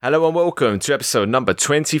Hello and welcome to episode number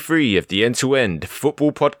 23 of the End-to-End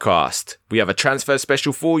Football Podcast. We have a transfer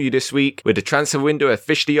special for you this week. With the transfer window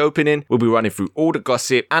officially opening, we'll be running through all the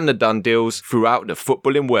gossip and the done deals throughout the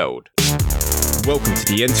footballing world. Welcome to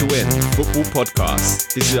the End-to-End Football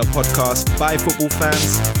Podcast. This is a podcast by football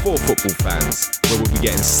fans for football fans, where we'll be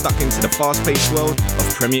getting stuck into the fast-paced world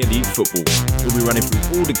of Premier League football. We'll be running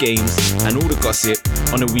through all the games and all the gossip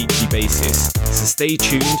on a weekly basis. So stay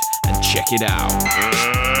tuned and check it out.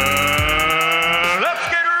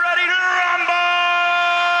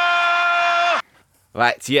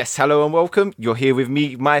 Right, yes, hello and welcome. You're here with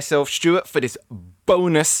me, myself, Stuart, for this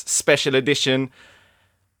bonus special edition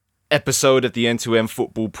episode of the End-to-End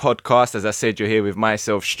Football Podcast. As I said, you're here with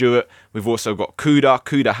myself, Stuart. We've also got Kuda.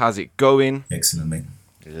 Kuda, how's it going? Excellent, mate.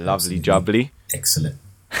 Lovely jubbly. Excellent.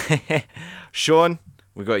 Sean,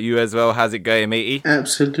 we got you as well. How's it going, matey?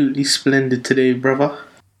 Absolutely splendid today, brother.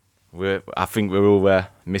 I think we're all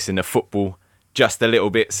missing the football just a little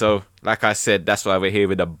bit. So, like I said, that's why we're here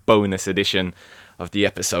with a bonus edition of the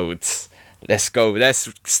episodes. Let's go. Let's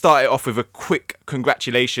start it off with a quick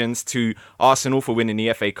congratulations to Arsenal for winning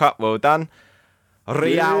the FA Cup. Well done.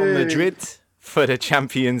 Real Madrid for the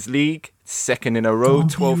Champions League. Second in a row,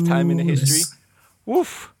 12th time in the history.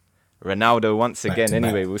 Woof. Ronaldo once again.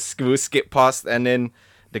 Anyway, we'll skip past. And then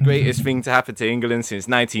the greatest thing to happen to England since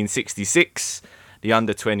 1966, the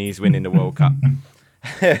under-20s winning the World Cup.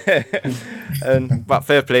 But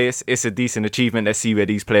fair play, it's a decent achievement. Let's see where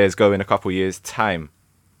these players go in a couple of years' time.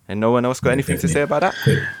 And no one else got anything to say about that?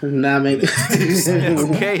 Nah, mate.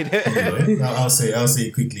 Okay. I'll say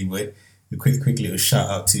it quickly, boy. A quick little shout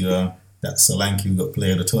out to that Solanke who got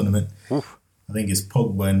player of the tournament. Oof. I think it's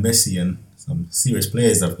Pogba and Messi and some serious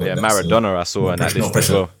players I've got. Yeah, that, Maradona I saw on that list as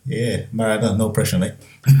well. Yeah, Maradona, no pressure, mate.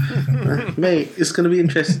 Mate, it's going to be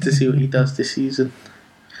interesting to see what he does this season.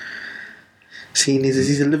 Seeing as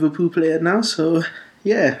he's a Liverpool player now, so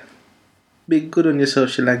yeah, big good on yourself,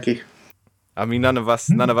 Solanke. I mean, none of us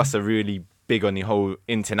are really big on the whole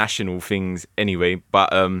international things anyway.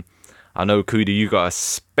 But I know, Kuda, you got a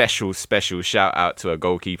special shout out to a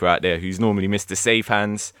goalkeeper out there who's normally Mr. Safe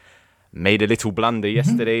Hands. Made a little blunder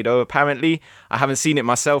yesterday, though. Apparently, I haven't seen it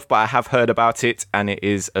myself, but I have heard about it, and it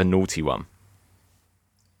is a naughty one.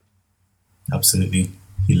 Absolutely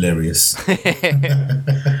hilarious.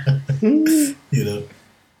 You know,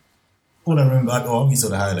 all I remember, I only saw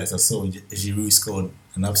the highlights. I saw Giroud scored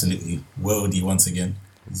an absolutely worldie once again.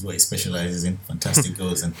 This is what he specialises in: fantastic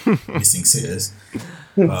goals and missing sitters.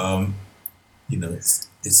 You know,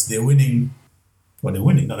 it's they're winning. Well, they're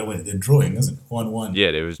winning, not they're winning. They're drawing, isn't it? 1-1.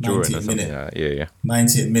 Yeah, they was drawing or something. Yeah.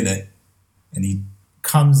 90th minute, and he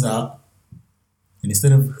comes out, and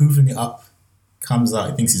instead of hoofing it up, comes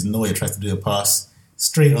out. He thinks he's Neuer, tries to do a pass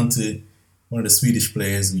straight onto one of the Swedish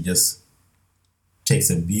players who just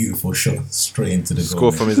takes a beautiful shot straight into the goal.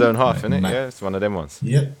 Score from his own half, isn't it? Yeah, it's one of them ones.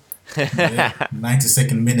 Yep.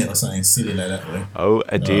 92nd minute or something silly like that, right? Oh,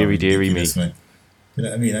 a dearie me. Man. You know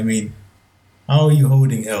what I mean? I mean, how are you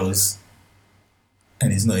holding L's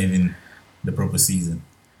and it's not even the proper season?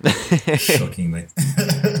 Shocking, mate.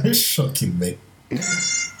 Shocking, mate.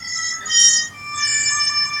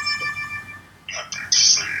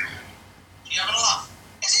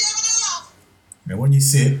 And when you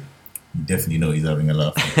see it, you definitely know he's having a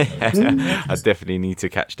laugh. I definitely need to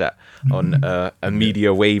catch that on a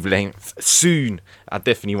media wavelength soon. I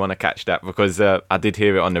definitely want to catch that because I did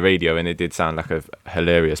hear it on the radio and it did sound like a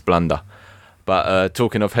hilarious blunder. But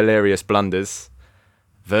talking of hilarious blunders,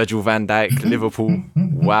 Virgil van Dijk, Liverpool.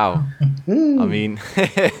 Wow. I mean,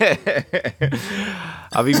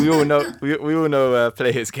 we all know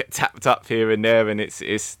players get tapped up here and there, and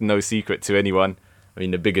it's no secret to anyone. I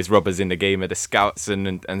mean, the biggest robbers in the game are the scouts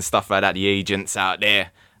and stuff like that, the agents out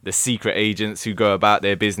there, the secret agents who go about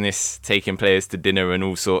their business, taking players to dinner and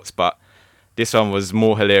all sorts. But this one was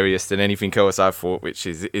more hilarious than anything else I thought, which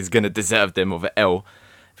is going to deserve them of an L,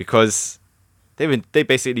 because they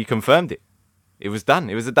basically confirmed it. It was done.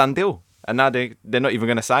 It was a done deal. And now they're not even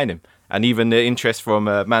going to sign him. And even the interest from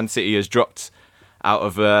Man City has dropped out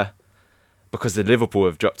of... because the Liverpool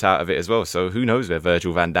have dropped out of it as well. So who knows where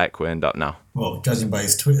Virgil van Dijk will end up now. Well, judging by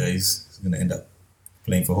his Twitter, he's going to end up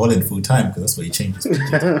playing for Holland full time because that's what he changes.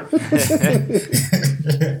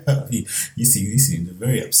 You seemed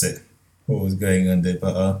very upset what was going on there.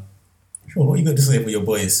 But sure, what you got to say for your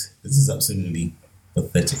boys? This is absolutely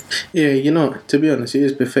pathetic. Yeah, you know, to be honest, it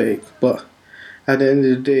is pathetic. But at the end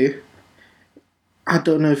of the day, I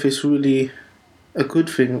don't know if it's really a good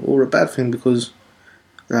thing or a bad thing because...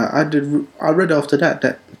 I read after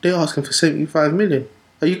that they're asking for 75 million.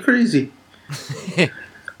 Are you crazy?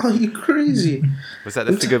 Are you crazy? Was that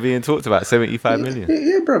the figure being talked about? 75 million?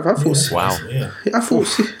 Yeah, bruv. Wow.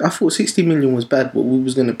 I thought 60 million was bad, what we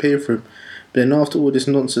was going to pay for him. But then after all this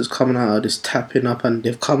nonsense coming out of this tapping up, and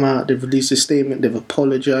they've come out, they've released a statement, they've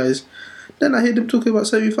apologised. Then I hear them talking about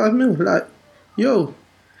 75 mil. Like, yo,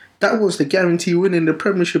 that was the guarantee winning the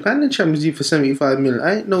Premiership and the Champions League for 75 mil.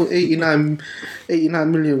 I ain't no 89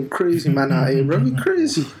 million crazy man out here, bro. You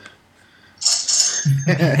crazy.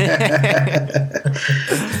 I'd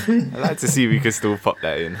like to see if we could still pop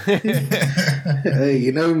that in. Hey,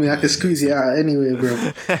 you know me, I can squeeze it out anyway,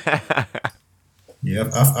 bro.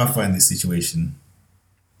 Yeah, I find this situation,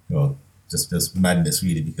 well, just madness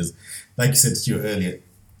really, because like you said to you earlier,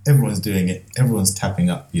 everyone's doing it, everyone's tapping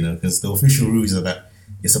up, you know, because the official rules are that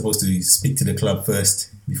you're supposed to speak to the club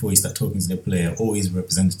first before you start talking to the player, or his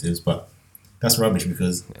representatives, but that's rubbish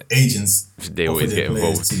because agents They always get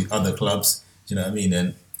involved. to other clubs, do you know what I mean?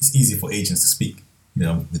 And it's easy for agents to speak, you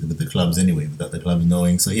know, with the clubs anyway, without the clubs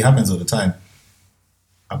knowing. So it happens all the time.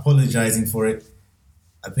 Apologizing for it,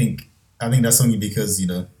 I think that's only because, you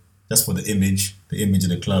know, that's for the image of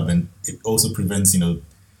the club, and it also prevents, you know,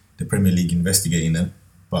 the Premier League investigating them.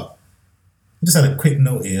 But I just had a quick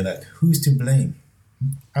note here, like, who's to blame?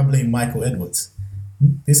 I blame Michael Edwards.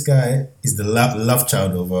 This guy is the love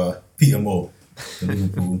child of Peter Moore, the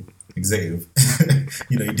Liverpool executive.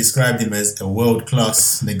 You know, he described him as a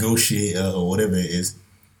world-class negotiator or whatever it is.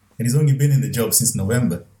 And he's only been in the job since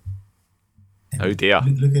November. And Oh dear.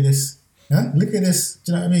 Look at this. Huh? Look at this.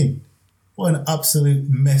 Do you know what I mean? What an absolute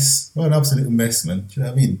mess. What an absolute mess, man. Do you know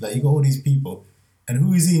what I mean? Like, you got all these people. And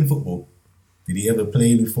who is he in football? Did he ever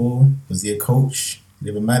play before? Was he a coach? Did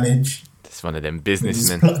he ever manage? It's one of them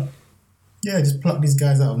businessmen. Just pluck these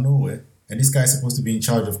guys out of nowhere. And this guy's supposed to be in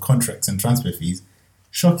charge of contracts and transfer fees.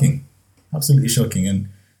 Shocking. Absolutely shocking. And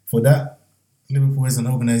for that, Liverpool as an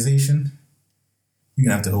organisation, you're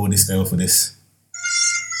going to have to hold this L for this.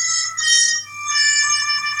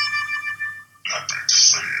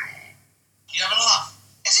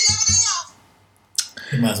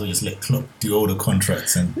 You might as well just let Klopp do all the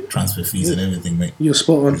contracts and transfer fees and everything, mate. You're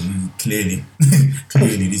spot on. Clearly,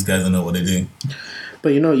 these guys don't know what they're doing. But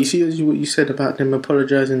you know, you see what you said about them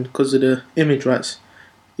apologising because of the image rights.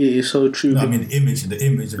 It is so true. No, I mean the image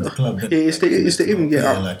of the club. It's the image.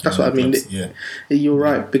 Yeah, like, that's what I mean. Yeah, you're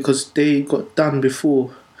right, because they got done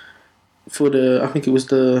before for the, I think it was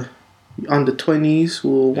the under-20s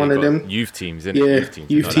or one of them youth teams, innit? Yeah, youth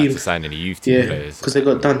teams. youth Not team. allowed to sign any youth team players. because they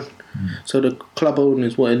got done. So the club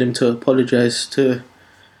owners wanted them to apologise to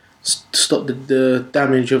stop the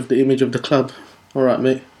damage of the image of the club. All right,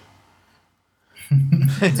 mate.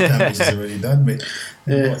 The damage is already done, mate.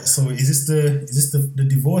 Yeah. So is this the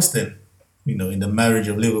divorce then? You know, in the marriage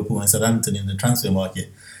of Liverpool and Southampton in the transfer market,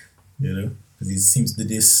 you know, because it seems that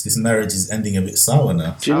this marriage is ending a bit sour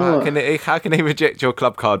now. Do you know what? How can they reject your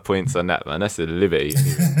club card points on that, man? That's a liberty.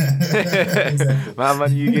 Exactly. Man,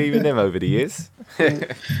 money you gave them over the years. Do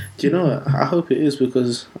you know what? I hope it is,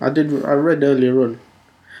 because I read earlier on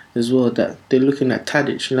as well that they're looking at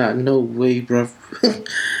Tadic. Like, no way, bruv.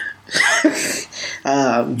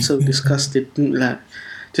 I'm so disgusted. Like,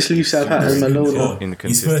 just leave Southampton alone.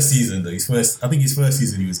 His first season, though. I think his first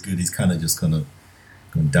season he was good. He's kind of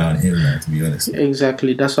gone downhill now, to be honest.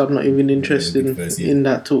 Exactly. That's why I'm not even interested in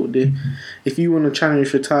that talk there. If you want to challenge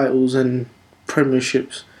for titles and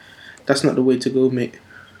premierships, that's not the way to go, mate.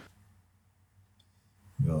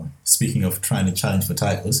 Well, speaking of trying to challenge for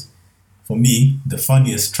titles, for me, the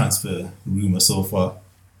funniest transfer rumour so far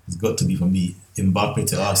has got to be, for me, Mbappe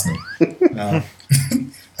to Arsenal.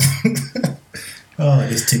 Now,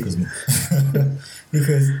 this tickles me.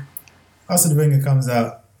 Because Arsene Wenger comes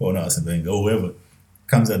out, well, not Arsene Wenger, or whoever,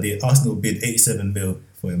 comes out, the Arsenal bid 87 mil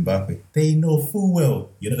for Mbappe. They know full well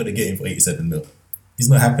you're not going to get him for 87 mil. It's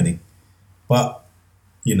not happening. But,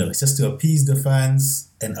 you know, it's just to appease the fans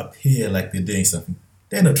and appear like they're doing something.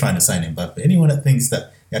 They're not trying to sign Mbappe. Anyone that thinks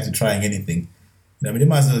that you're actually trying anything, you know, I mean, they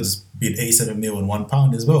might as well just bid 87 mil and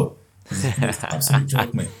 £1 as well. It's an absolute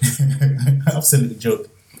joke, mate. Absolute joke.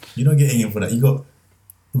 You're not getting him for that. You got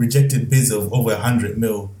rejected bids of over 100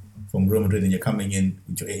 mil from Real Madrid, and you're coming in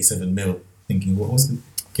with your 87 mil thinking, what's the...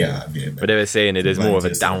 Get out of here, man. But they were saying it is more of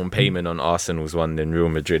a down payment on Arsenal's one than Real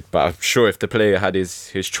Madrid. But I'm sure if the player had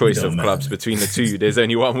his choice of clubs between the two, there's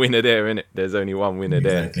only one winner there, innit? There's only one winner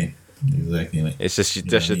there. Exactly, mate. It's just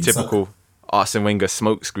a typical Arsene Wenger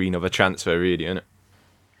smokescreen of a transfer, really, isn't it?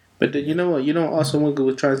 But then, you know what? Arsene Wenger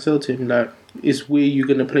was trying to tell to him, like, it's where you're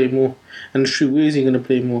going to play more. And it's true, where is he going to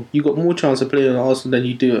play more? You got more chance of playing at Arsenal than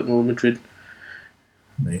you do at Real Madrid.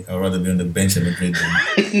 Mate, I'd rather be on the bench at Madrid than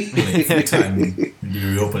play full time in the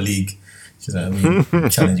Europa League. You know what I mean?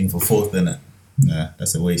 Challenging for fourth, then. Nah,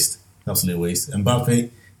 that's a waste. Absolute waste. Mbappe,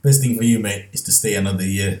 best thing for you, mate, is to stay another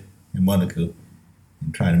year in Monaco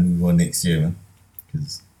and try to move on next year, man.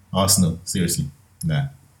 Because Arsenal, seriously, nah.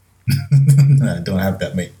 Nah, don't have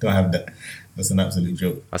that, mate. Don't have that. That's an absolute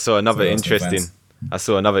joke. I saw another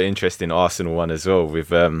interesting Arsenal one as well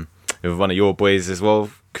with one of your boys as well,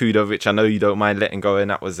 Kudo, which I know you don't mind letting go, and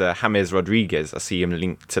that was James Rodriguez. I see him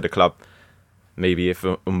linked to the club. Maybe if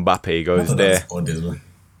Mbappe goes there. That was odd as well.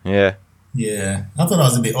 Yeah. Yeah, I thought that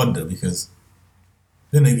was a bit odd though, because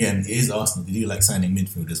then again, it is Arsenal. They do like signing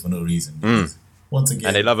midfielders for no reason. Because once again,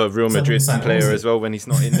 and they love a Real Madrid player as well when he's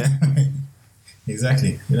not in there.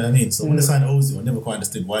 Exactly. You know what I mean? So when they signed Ozil, I never quite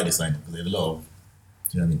understood why they signed him, because they had a lot of,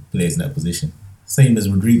 you know what I mean, players in that position. Same as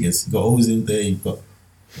Rodriguez. You've got Ozil there, you've got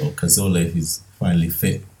Cazorla, who's finally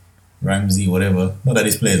fit, Ramsey, whatever. Not that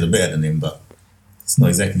these players are better than him, but it's not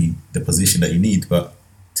exactly the position that you need. But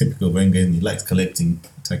typical Wenger, he likes collecting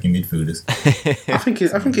attacking midfielders. I think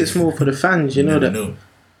it's more for the fans, you know that. No.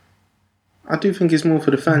 I do think it's more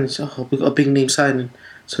for the fans. Oh, we got a big name signing,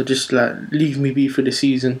 so just like leave me be for the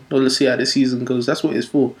season, or let's see how the season goes. That's what it's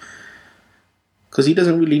for. Because he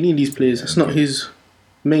doesn't really need these players. It's not his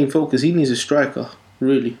main focus. He needs a striker,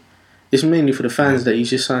 really. It's mainly for the fans that he's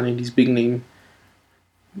just signing these big name,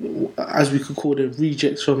 as we could call them,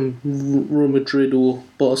 rejects from Real Madrid or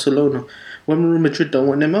Barcelona. When Real Madrid don't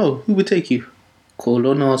want them, who would take you? Call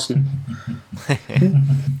on Arsenal.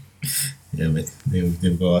 Yeah, but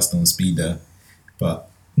they've got Arsenal on speed there. But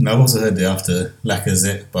I've also heard they're after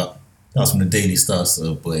Lacazette, but that was from the Daily Star,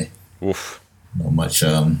 so boy. Oof. Not much.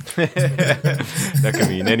 That can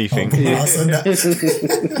mean anything.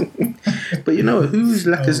 But you know, who's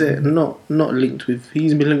Lacazette not linked with?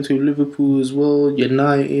 He's been linked with Liverpool as well,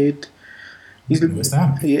 United. He's West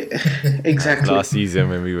Ham. Yeah, exactly. Last season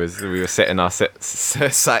when we were setting our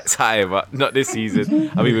sights high, but not this season.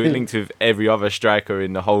 I mean, we're linked with every other striker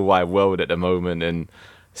in the whole wide world at the moment, and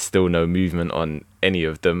still no movement on any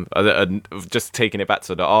of them. Just taking it back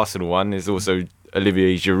to the Arsenal one is also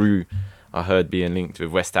Olivier Giroud. I heard being linked with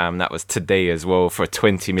West Ham. That was today as well for a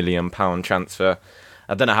 £20 million transfer.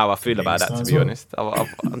 I don't know how I feel about that, to be honest. I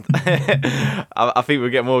think we'll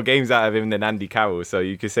get more games out of him than Andy Carroll, so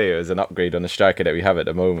you could say it was an upgrade on the striker that we have at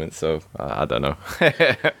the moment. So I don't know.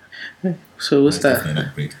 So what's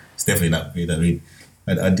that? It's definitely an upgrade. I mean,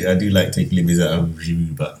 I do like taking liberties out of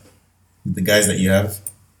Giroud, but the guys that you have,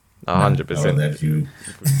 100%.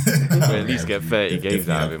 We'll at least get 30 games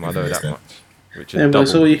out of him. I know that much. Which is double.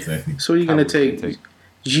 So you're going to take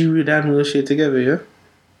Giroud and Wilshere together, yeah?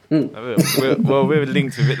 We're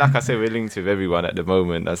linked with it. Like I said, we're linked with everyone at the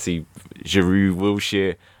moment. I see Giroud,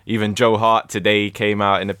 Wilshere, even Joe Hart today came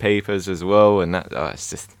out in the papers as well, and that it's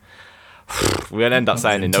just we'll end up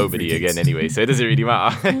signing nobody again anyway, so it doesn't really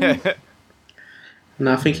matter.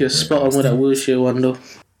 No, I think you're spot on with that Wilshere one though.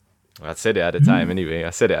 I said it at the time anyway.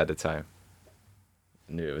 I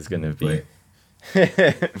knew it was going to be.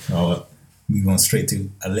 Move on straight to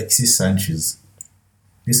Alexis Sanchez.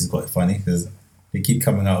 This is quite funny because they keep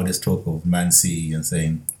coming out with this talk of Man City and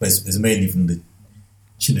saying, but it's mainly from the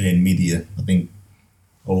Chilean media, I think,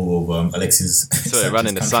 Alexis. So they're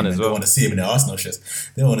running the Sun as well. They want to see him in the Arsenal shirt.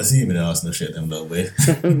 They want to see him in the Arsenal shirt, them little way.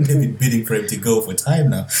 They've been bidding for him to go for time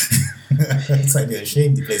now. It's like they're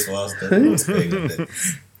ashamed he plays for Arsenal.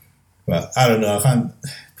 But I don't know. I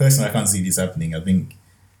can't see this happening. I think,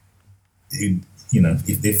 if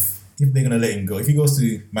they're gonna let him go, if he goes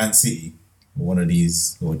to Man City or one of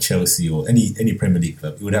these, or Chelsea or any Premier League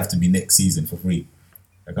club, it would have to be next season for free.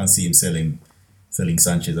 I can't see him selling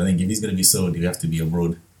Sanchez. I think if he's gonna be sold, he'd have to be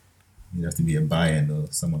abroad. He'd have to be a Bayern or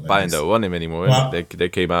someone like Bayern this. don't want him anymore. Well, they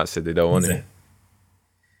came out and said they don't want him.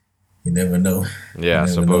 You never know. Yeah, I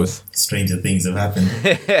suppose. Stranger things have happened.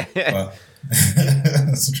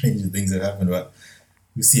 But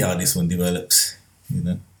we'll see how this one develops.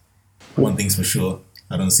 One thing's for sure,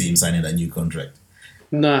 I don't see him signing that new contract.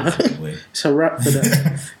 Nah, it's a wrap for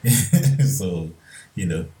that. So,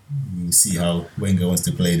 we'll see how Wenger wants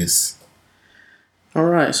to play this.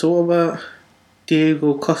 Alright, so what about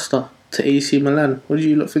Diego Costa to AC Milan? What do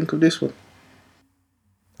you think of this one?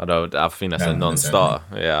 I think that's a non-starter.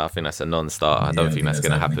 Yeah, I think that's a non-starter. I don't think that's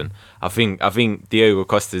going to happen. I think Diego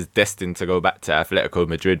Costa is destined to go back to Atletico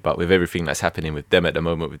Madrid, but with everything that's happening with them at the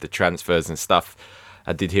moment, with the transfers and stuff,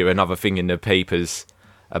 I did hear another thing in the papers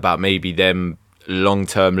about maybe them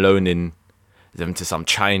long-term loaning them to some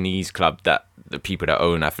Chinese club that the people that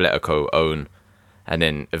own Atletico own, and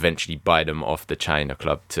then eventually buy them off the China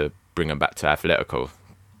club to bring them back to Atletico.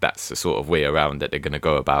 That's the sort of way around that they're going to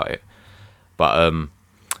go about it. But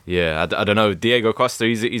Yeah, I don't know. Diego Costa,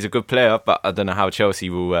 he's a good player, but I don't know how Chelsea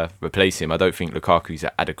will replace him. I don't think Lukaku's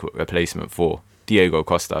an adequate replacement for Diego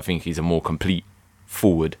Costa. I think he's a more complete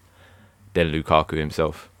forward than Lukaku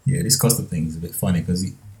himself. Yeah, this Costa thing is a bit funny because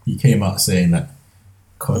he came out saying that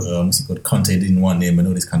Conte didn't want him and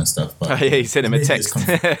all this kind of stuff. But yeah, he sent him a text.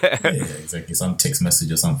 Yeah, exactly. Some text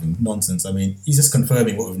message or something. Nonsense. I mean, he's just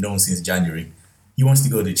confirming what we've known since January. He wants to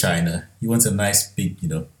go to China. He wants a nice big,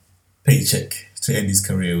 paycheck to end his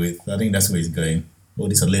career with. I think that's where he's going. All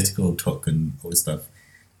this Atletico talk and all this stuff.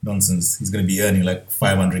 Nonsense. He's going to be earning like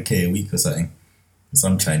 500k a week or something for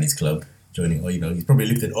some Chinese club. Joining, or he's probably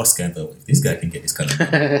looked at Oscar and thought, if this guy can get this kind of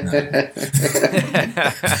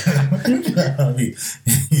I mean,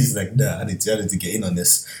 he's like, nah, I need to get in on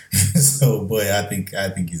this. So, boy, I think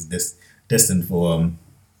he's destined for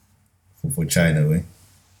China, way.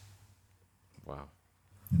 Wow.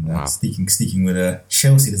 And, wow. Sticking with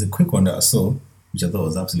Chelsea, there's a quick one that I saw, which I thought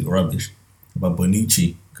was absolute rubbish, about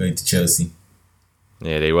Bonucci going to Chelsea.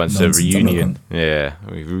 Yeah, they want a reunion.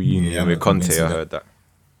 With Conte. I heard that.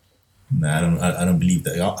 No, I don't believe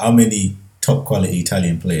that. How many top quality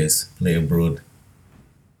Italian players play abroad,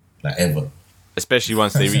 like ever? Especially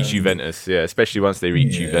once they reach Juventus. Yeah, especially once they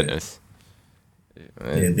reach Juventus.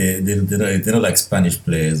 Yeah, they're not like Spanish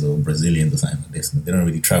players or Brazilians or something like this. They don't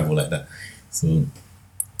really travel like that. So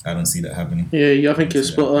I don't see that happening. Yeah, I think you're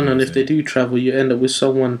spot on. And if they do travel, you end up with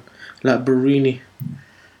someone like Barini.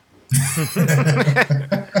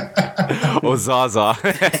 Or Zaza.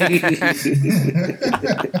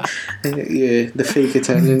 Yeah, the fake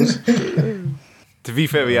Italians. To be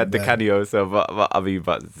fair, we had the Canio, so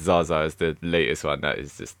but Zaza is the latest one. That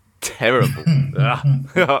is just terrible.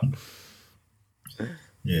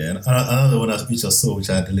 Yeah, and another one which I saw, which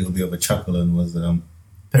I had a little bit of a chuckle on, was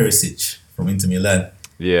Perisic from Inter Milan.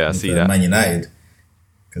 Yeah, I see that. Man United.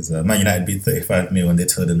 Because Man United beat 35 mil and they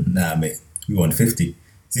told them, nah, mate, we want 50.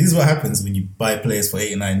 See, this is what happens when you buy players for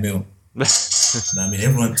 89 mil. I mean,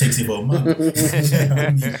 everyone takes it for a month.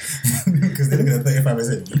 Because they're looking at 35 and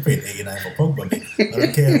say, you paid 89 for Pogba, mate. I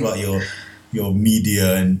don't care about your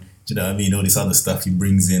media and, you know what I mean, all this other stuff he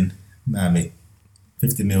brings in. Nah, mate,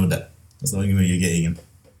 50 mil, that's the only way you're getting him.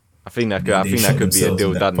 I think that could be a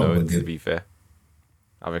deal done, though, to be fair.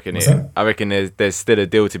 I reckon there's still a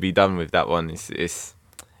deal to be done with that one. It's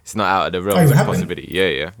not out of the realms of possibility.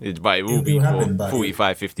 Yeah. But it will be for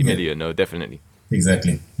 45, 50 million, no, definitely.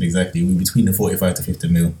 Exactly. We're between the 45 to 50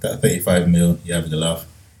 mil. That 35 mil, you're having a laugh.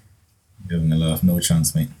 No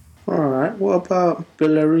chance, mate. All right. What about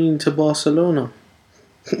Bellerin to Barcelona?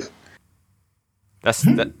 That's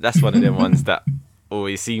one of them ones that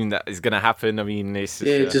always seem that is going to happen. I mean, it's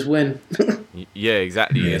just when. Yeah,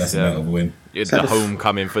 exactly. Yeah, that's a matter of win. It's the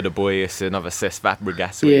homecoming for the boy. It's another Cesc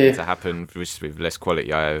Fabregas waiting to happen, which with less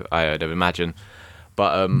quality, I'd imagine.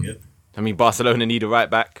 But I mean, Barcelona need a right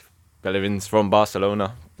back. Bellerin's from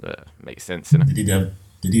Barcelona. Makes sense, innit?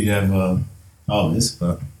 Did he have Alves,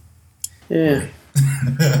 but yeah.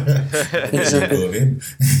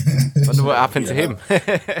 Wonder what happened to him.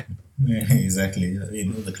 Yeah, exactly. I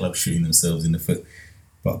mean, all the clubs shooting themselves in the foot.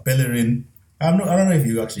 But Bellerin, I don't know if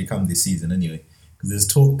he will actually come this season anyway, because there's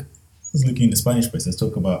talk. I was looking in the Spanish press. There's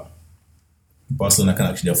talk about Barcelona can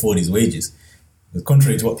actually afford his wages. But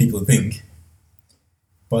contrary to what people think,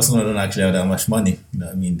 Barcelona don't actually have that much money. You know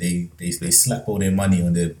what I mean? They slap all their money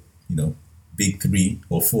on the big 3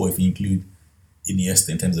 or 4 if you include Iniesta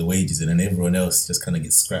in terms of wages, and then everyone else just kind of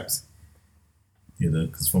gets scraps.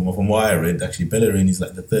 Because from what I read, actually Bellerin is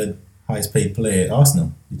like the 3rd highest paid player at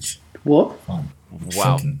Arsenal. Which what? Wow.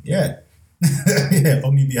 Shocking. Yeah. Yeah,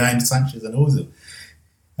 only behind Sanchez and Ozil.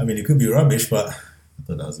 I mean, it could be rubbish, but I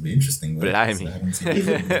thought that was a bit interesting. Blimey. I haven't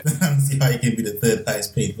seen how he can be the 3rd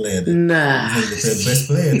highest paid player there. Nah. He's the 3rd best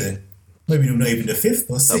player there. Maybe not even the 5th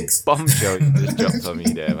or 6th. A bombshell you just dropped on me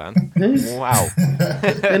there, man. Wow.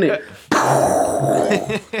 Innit?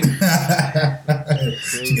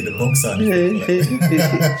 You get the bomb sound.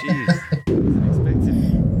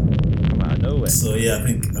 So yeah, I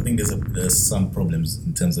think there's some problems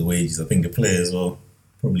in terms of wages. I think the player as well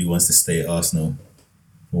probably wants to stay at Arsenal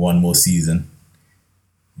for one more season.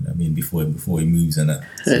 You know what I mean, before he moves and that.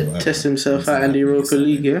 So test himself out in the Europa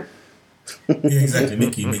League, yeah? Yeah, exactly.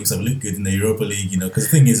 Make himself look good in the Europa League, because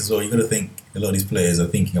the thing is as well, you got to think a lot of these players are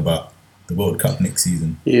thinking about the World Cup next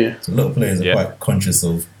season. Yeah. So a lot of players are quite conscious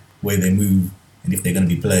of where they move and if they're going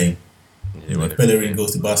to be playing. If Bellerin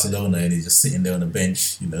goes to Barcelona and he's just sitting there on the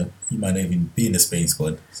bench, he might not even be in the Spain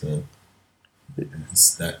squad. So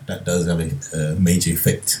that does have a major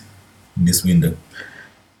effect in this window.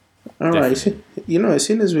 All right. As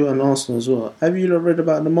soon as we're on Arsenal as well, have you read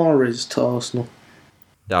about the Mahrez to Arsenal?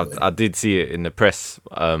 I did see it in the press.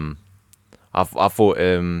 I thought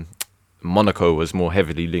Monaco was more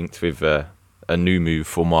heavily linked with a new move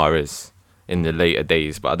for Mahrez in the later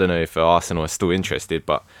days, but I don't know if Arsenal are still interested.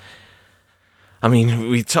 But I mean,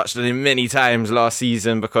 we touched on him many times last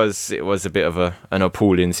season because it was a bit of an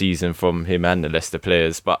appalling season from him and the Leicester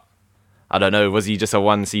players. But I don't know, was he just a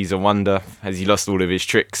one-season wonder? Has he lost all of his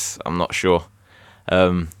tricks? I'm not sure.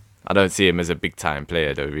 I don't see him as a big-time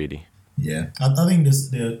player, though, really. Yeah, I think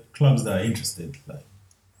there are clubs that are interested, like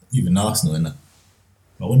even Arsenal in that.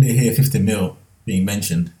 But when they hear 50 mil being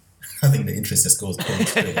mentioned, I think the interest just goes cold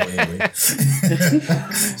straight away.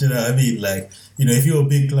 Do you know what I mean? Like, if you're a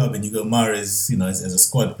big club and you got Mahrez, as a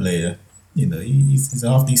squad player, he's a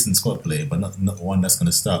half-decent squad player, but not one that's going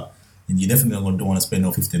to start. And you definitely don't want to spend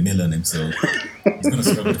no 50 mil on him, so he's going to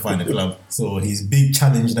struggle to find a club. So his big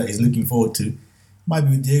challenge that he's looking forward to might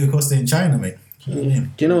be with Diego Costa in China, mate. Do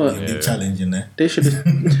you know what? A big challenge in there. They should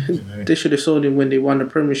have sold him when they won the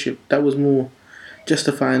Premiership. That was more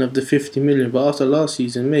justifying of the 50 million. But after last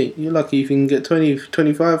season, mate, you're lucky if you can get 20,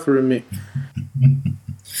 25 for him, mate.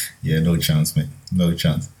 Yeah, no chance, mate. No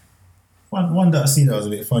chance. One that I see that was a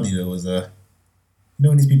bit funny though was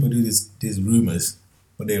when these people do these rumours,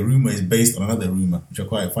 but their rumour is based on another rumour, which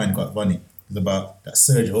I find quite funny. It's about that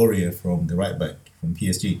Serge Aurier from the right back from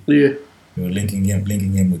PSG. Yeah. They were linking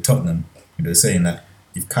him with Tottenham. They were saying that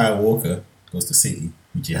if Kyle Walker goes to City,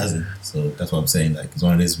 which he hasn't, so that's what I'm saying. Like, it's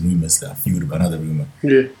one of those rumours that are fueled by another rumour.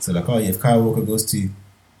 Yeah. So like, if Kyle Walker goes to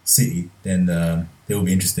City, then they will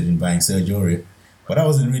be interested in buying Serge Aurier. But that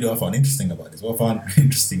wasn't really what I found interesting about this. What I found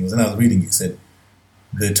interesting was when I was reading it said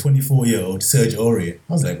the 24-year-old Serge Aurier.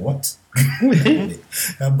 I was like, what?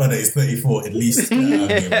 That brother is 34 at least.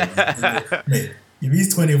 Mate, if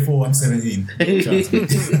he's 24, I'm 17.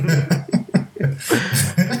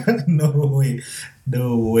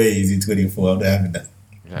 No way is he 24. I'm not having that.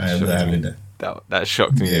 I'm not having that. That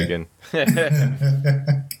shocked me again.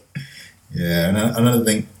 Yeah, and another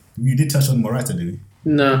thing, we did touch on Morata, did we?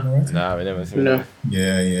 No. No, we never seen that.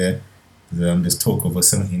 Yeah. There's talk of a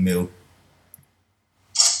 70 mil.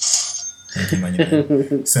 Thank you,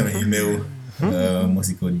 man. 70 mil,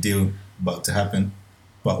 deal about to happen.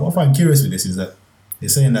 But what I find curious with this is that they're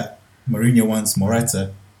saying that Mourinho wants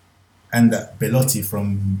Morata and that Belotti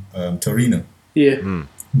from Torino. Yeah.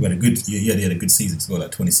 He had a good season, scored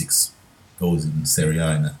like 26 goals in Serie A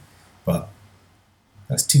and that. But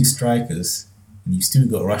that's two strikers, and you've still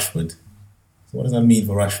got Rashford. So what does that mean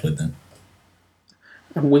for Rashford then?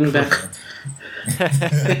 A wing back.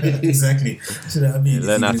 Exactly. So that mean,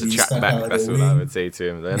 learn how to track back. That's what I would say to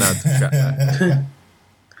him. Learn how to track back.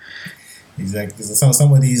 Exactly. So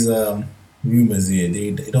some of these rumours here,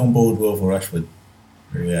 they don't bode well for Rashford.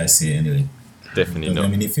 The way I see it, anyway. Definitely not. I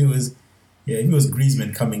mean, if it was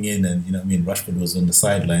Griezmann coming in and Rashford was on the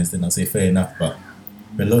sidelines, then I'd say fair enough. But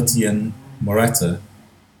Belotti and Morata,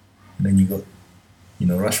 and then you got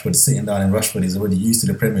Rashford sitting down, and Rashford is already used to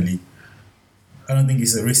the Premier League. I don't think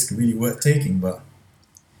it's a risk really worth taking, but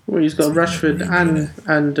well, he's got Rashford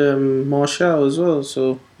and Martial as well.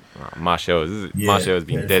 So Martial has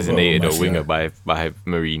been designated a winger by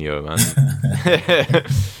Mourinho, man.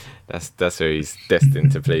 That's where he's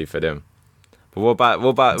destined to play for them. But what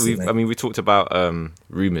about we talked about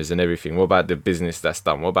rumours and everything. What about the business that's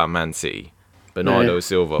done? What about Man City? Bernardo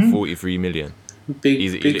Silva, 43 million. He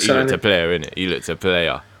looked a player, innit? He looked a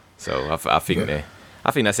player. So I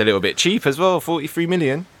think that's a little bit cheap as well. 43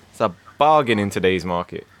 million. It's a bargain in today's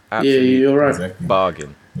market. Absolutely. Yeah, you're right. Exactly.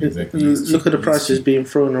 Bargain. Exactly. Look at the prices being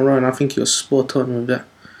thrown around. I think you're spot on with that.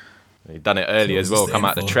 He done it early as well. Come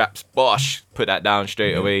out the traps. Bosh. Put that down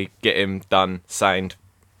straight away. Get him done. Signed.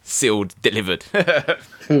 Sealed. Delivered.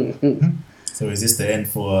 So is this the end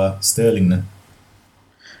for Sterling then?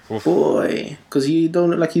 Boy, because he don't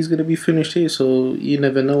look like he's going to be finished here, so you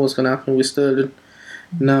never know what's going to happen with Sterling.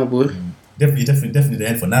 Now, boy. Definitely the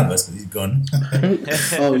end for Navas, because he's gone.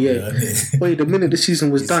 Oh, yeah. Wait, the minute the season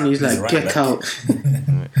was done, he's like, get back out.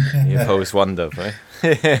 You post wonder, right?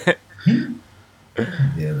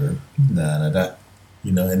 Yeah, but that.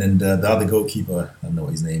 And then the other goalkeeper, I don't know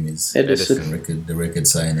what his name is. Edison. The record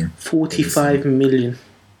signing. 45 million.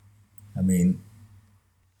 I mean,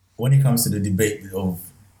 when it comes to the debate of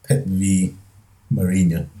Pep v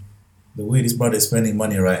Mourinho, the way this brother is spending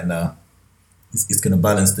money right now, it's going to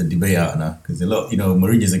balance the debate out now. Because a lot,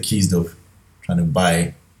 Mourinho's accused of trying to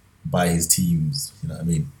buy his teams,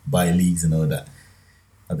 buy leagues and all that.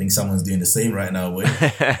 I think someone's doing the same right now,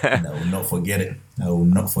 and I will not forget it. I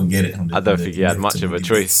I don't think he had much of a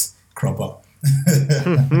choice. Crop up.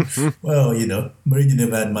 Well, Mourinho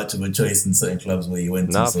never had much of a choice in certain clubs where he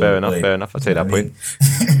went to. No, fair enough. I'll take that point.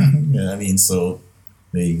 Yeah, so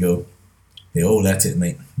there you go. They're all at it,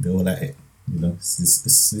 mate. They're all at it. You know,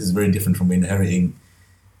 this is very different from inheriting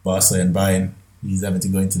Barca and Bayern. He's having to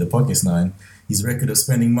go into the pockets now, and his record of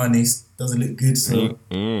spending money doesn't look good. So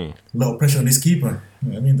a lot of pressure on this keeper. You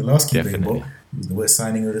know what I mean, the last keeper he bought was the worst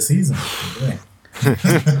signing of the season. Yeah.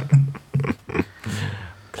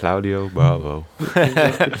 Claudio Bravo.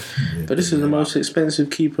 But this is the most expensive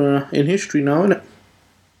keeper in history now, isn't it?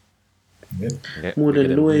 Yep. More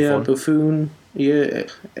than Neuer, Buffon, yeah,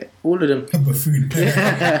 all of them. Buffoon.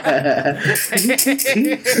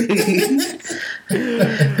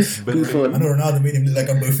 Buffon. I know Ronaldo made him look like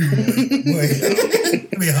a buffoon. Boy,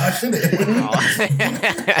 I mean, harsh, isn't it?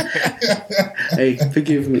 Hey,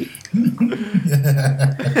 forgive me.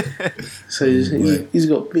 So he's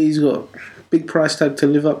got big price tag to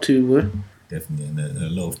live up to, boy. Definitely, and a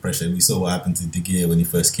lot of pressure. We saw what happened to De Gea when he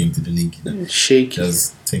first came to the league. You know? Shaky.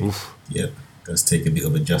 Does take a bit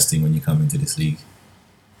of adjusting when you come into this league.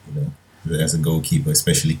 You know, as a goalkeeper,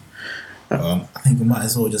 especially. I think we might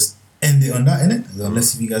as well just end it on that, innit?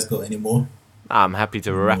 Unless if you guys got any more. I'm happy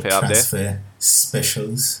to wrap it up there. Transfer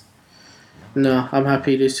specials. No, I'm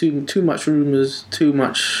happy. There's too much rumours, too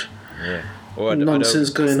much nonsense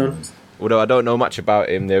going on. Although I don't know much about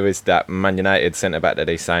him, there is that Man United centre-back that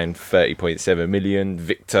they signed 30.7 million,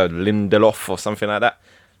 Victor Lindelof or something like that.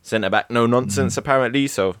 Centre-back, no nonsense apparently,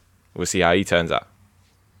 so we'll see how he turns out.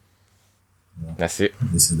 Yeah. That's it.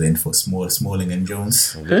 This is the end for Smalling and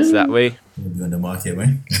Jones. Looks that way. We'll be on the market,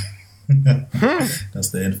 man.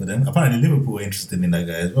 That's the end for them. Apparently Liverpool are interested in that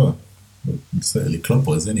guy as well. But certainly Klopp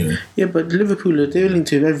was anyway. Yeah, but Liverpool are dealing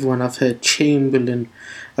to everyone. I've heard Chamberlain.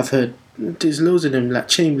 I've heard there's loads of them. Like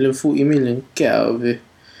Chamberlain, 40 million. Get out of here.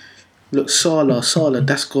 Look, Salah,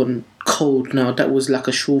 that's gone cold now. That was like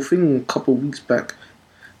a sure thing a couple of weeks back.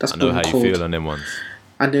 That's I know how cold. you feel on them ones.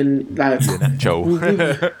 And then like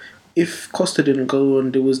if Costa didn't go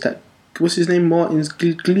on, there was that. What's his name? Martins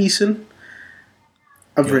Gleeson.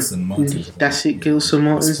 Gilson Martins. That's it, Gilson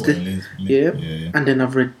Martins. Yeah. And then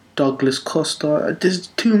I've read Douglas Costa. There's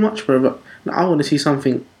too much, bro. But I want to see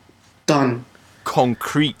something done.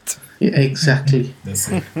 Concrete. Yeah, exactly. That's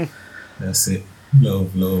it. Lot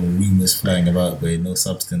of rumours flying about, but no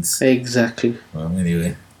substance. Exactly. Well,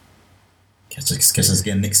 anyway, catch us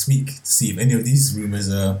again next week to see if any of these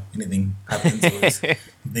rumours anything happens, or if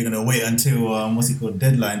they're gonna wait until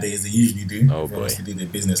deadline day as they usually do. Oh boy, to do their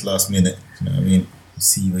business last minute. You know what I mean?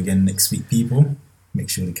 See you again next week, people. Make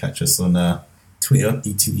sure to catch us on Twitter,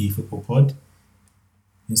 E2E Football Pod,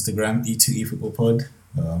 Instagram, E2E Football Pod,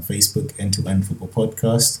 Facebook, End-to-End Football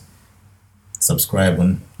Podcast. Subscribe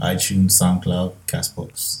on iTunes, SoundCloud,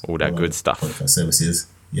 Castbox, all that good stuff. Podcast services.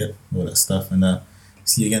 Yep, all that stuff. And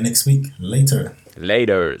see you again next week.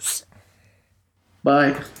 Laters.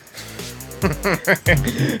 Bye.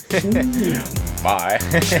 Bye.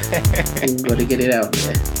 Gotta get it out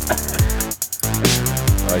there.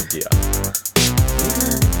 Oh dear.